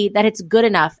 and B, that it's good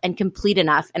enough and complete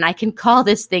enough and I can call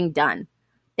this thing done?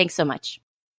 Thanks so much.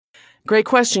 Great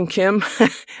question, Kim.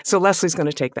 So Leslie's going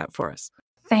to take that for us.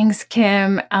 Thanks,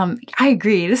 Kim. I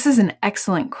agree. This is an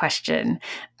excellent question.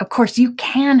 Of course, you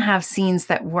can have scenes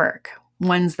that work,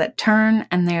 ones that turn,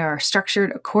 and they are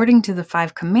structured according to the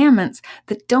 5 commandments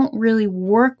that don't really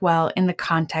work well in the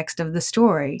context of the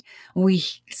story. We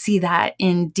see that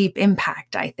in Deep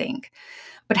Impact, I think.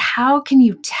 But how can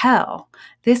you tell?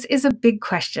 This is a big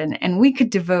question, and we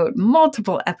could devote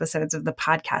multiple episodes of the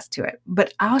podcast to it.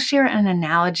 But I'll share an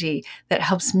analogy that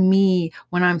helps me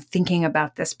when I'm thinking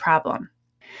about this problem.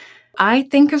 I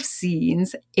think of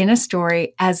scenes in a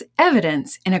story as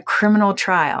evidence in a criminal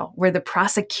trial where the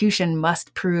prosecution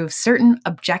must prove certain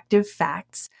objective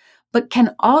facts, but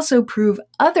can also prove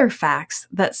other facts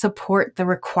that support the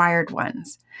required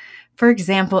ones. For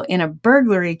example, in a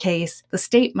burglary case, the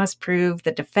state must prove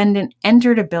the defendant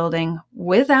entered a building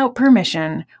without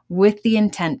permission with the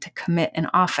intent to commit an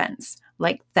offense,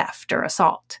 like theft or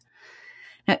assault.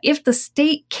 Now, if the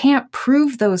state can't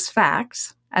prove those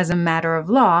facts, as a matter of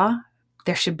law,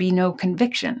 there should be no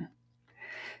conviction.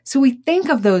 So we think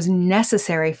of those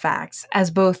necessary facts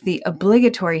as both the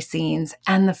obligatory scenes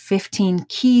and the 15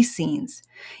 key scenes.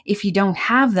 If you don't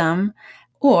have them,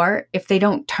 or if they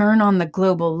don't turn on the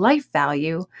global life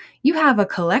value, you have a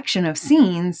collection of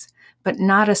scenes, but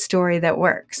not a story that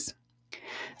works.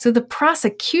 So the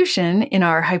prosecution in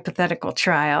our hypothetical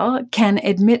trial can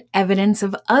admit evidence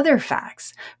of other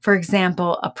facts, for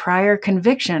example, a prior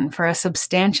conviction for a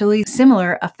substantially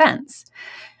similar offense,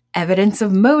 evidence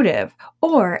of motive,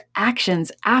 or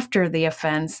actions after the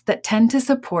offense that tend to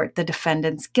support the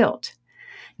defendant's guilt.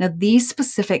 Now, these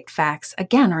specific facts,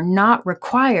 again, are not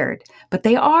required, but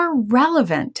they are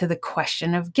relevant to the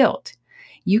question of guilt.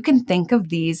 You can think of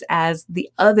these as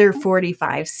the other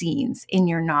 45 scenes in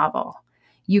your novel.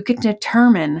 You can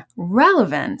determine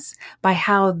relevance by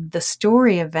how the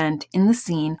story event in the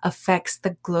scene affects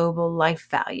the global life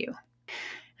value.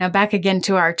 Now, back again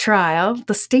to our trial,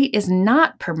 the state is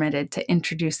not permitted to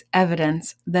introduce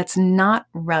evidence that's not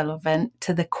relevant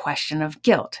to the question of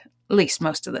guilt, at least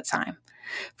most of the time.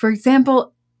 For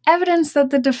example, evidence that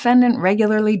the defendant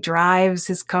regularly drives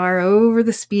his car over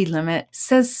the speed limit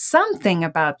says something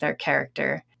about their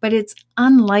character, but it's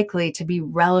unlikely to be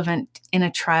relevant in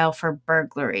a trial for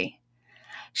burglary.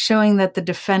 Showing that the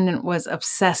defendant was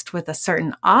obsessed with a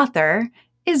certain author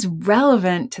is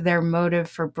relevant to their motive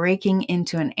for breaking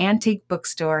into an antique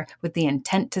bookstore with the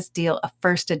intent to steal a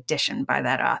first edition by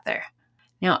that author.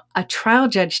 Now, a trial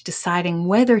judge deciding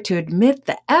whether to admit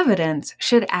the evidence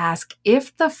should ask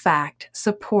if the fact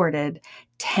supported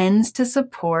tends to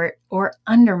support or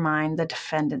undermine the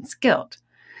defendant's guilt.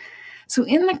 So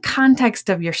in the context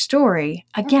of your story,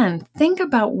 again, think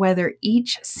about whether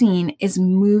each scene is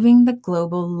moving the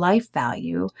global life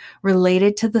value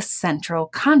related to the central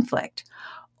conflict,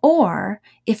 or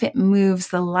if it moves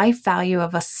the life value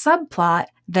of a subplot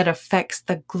that affects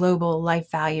the global life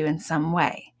value in some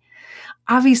way.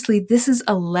 Obviously, this is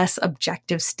a less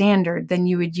objective standard than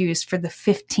you would use for the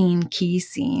 15 key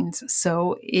scenes,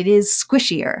 so it is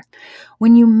squishier.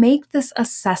 When you make this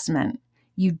assessment,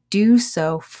 you do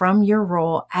so from your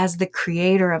role as the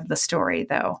creator of the story,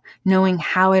 though, knowing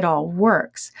how it all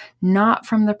works, not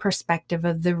from the perspective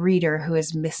of the reader who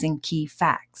is missing key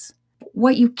facts.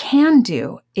 What you can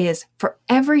do is, for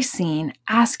every scene,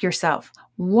 ask yourself,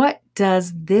 what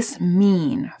does this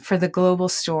mean for the global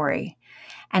story?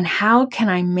 And how can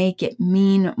I make it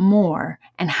mean more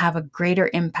and have a greater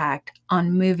impact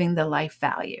on moving the life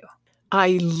value?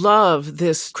 I love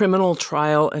this criminal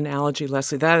trial analogy,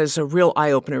 Leslie. That is a real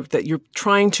eye-opener, that you're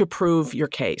trying to prove your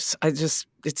case.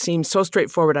 It seems so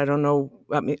straightforward. I don't know,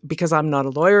 because I'm not a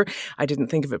lawyer, I didn't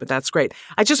think of it, but that's great.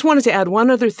 I just wanted to add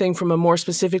one other thing from a more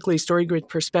specifically StoryGrid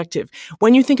perspective.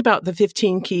 When you think about the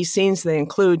 15 key scenes, they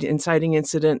include inciting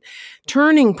incident,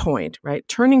 turning point, right?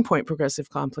 Turning point, progressive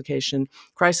complication,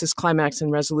 crisis, climax, and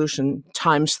resolution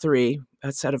times 3,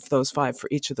 a set of those 5 for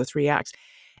each of the 3 acts.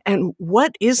 And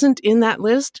what isn't in that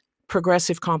list?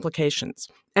 Progressive complications.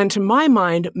 And to my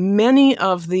mind, many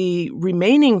of the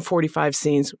remaining 45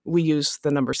 scenes, we use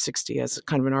the number 60 as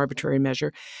kind of an arbitrary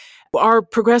measure, are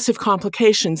progressive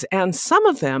complications. And some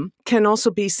of them can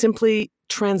also be simply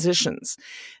transitions.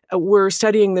 We're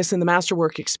studying this in the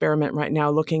Masterwork experiment right now,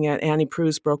 looking at Annie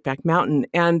Proulx's Brokeback Mountain.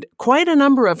 And quite a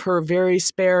number of her very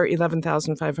spare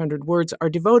 11,500 words are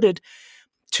devoted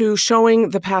to showing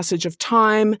the passage of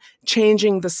time,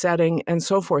 changing the setting, and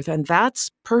so forth. And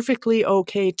that's perfectly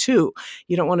okay, too.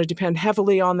 You don't want to depend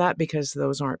heavily on that because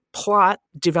those aren't plot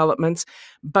developments,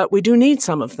 but we do need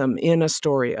some of them in a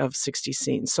story of 60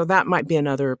 scenes. So that might be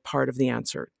another part of the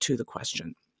answer to the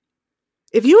question.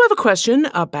 If you have a question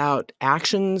about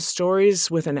action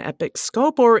stories with an epic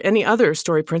scope or any other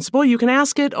story principle, you can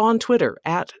ask it on Twitter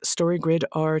at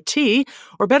StoryGridRT,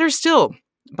 or better still,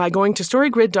 by going to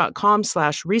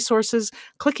storygrid.com/resources,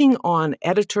 clicking on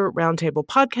Editor Roundtable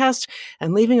Podcast,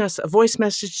 and leaving us a voice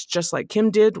message just like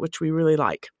Kim did, which we really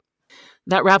like.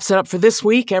 That wraps it up for this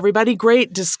week, everybody.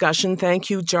 Great discussion. Thank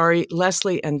you, Jari,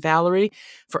 Leslie, and Valerie,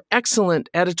 for excellent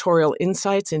editorial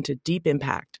insights into deep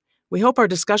impact. We hope our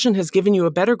discussion has given you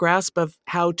a better grasp of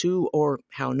how to, or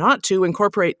how not to,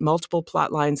 incorporate multiple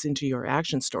plot lines into your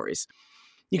action stories.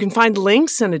 You can find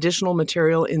links and additional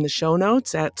material in the show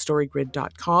notes at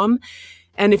storygrid.com.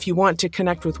 And if you want to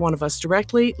connect with one of us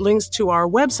directly, links to our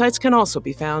websites can also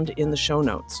be found in the show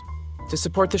notes. To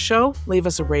support the show, leave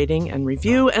us a rating and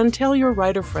review, and tell your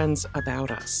writer friends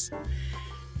about us.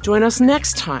 Join us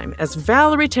next time as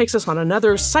Valerie takes us on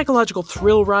another psychological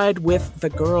thrill ride with The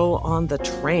Girl on the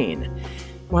Train.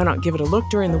 Why not give it a look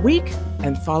during the week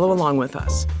and follow along with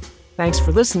us? Thanks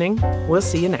for listening. We'll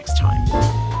see you next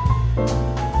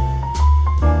time.